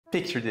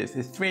Picture this,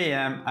 it's 3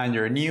 a.m. and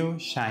your new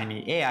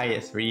shiny AI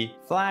SRE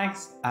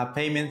flags a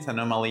payments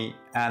anomaly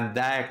and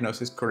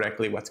diagnoses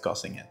correctly what's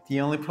causing it. The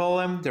only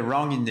problem, the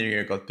wrong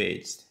engineer got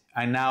paged,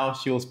 and now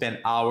she will spend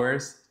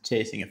hours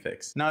chasing a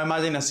fix. Now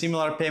imagine a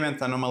similar payment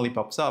anomaly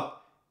pops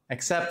up,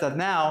 except that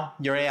now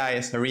your AI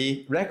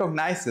SRE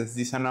recognizes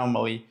this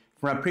anomaly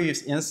from a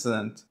previous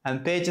incident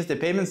and pages the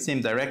payments team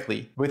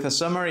directly with a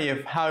summary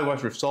of how it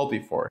was resolved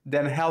before,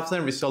 then helps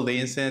them resolve the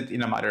incident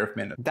in a matter of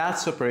minutes.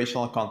 That's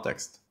operational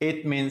context.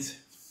 It means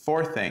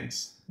 4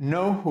 things.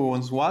 Know who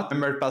owns what,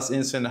 remember past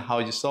incidents and how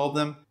you solve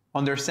them,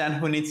 understand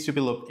who needs to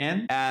be looped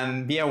in,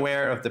 and be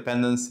aware of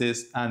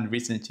dependencies and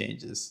recent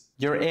changes.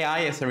 Your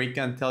AI SRE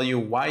can tell you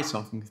why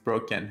something is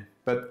broken,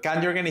 but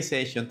can the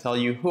organization tell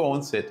you who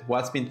owns it,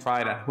 what's been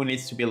tried, and who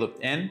needs to be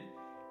looped in?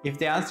 If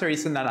the answer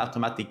isn't an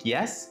automatic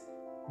yes,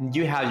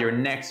 you have your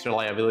next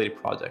reliability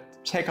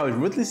project. Check out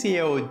Rootly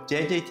CEO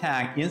JJ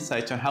Tang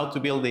insights on how to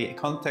build the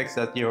context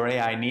that your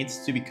AI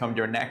needs to become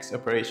your next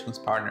operations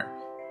partner.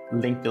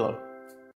 Link below.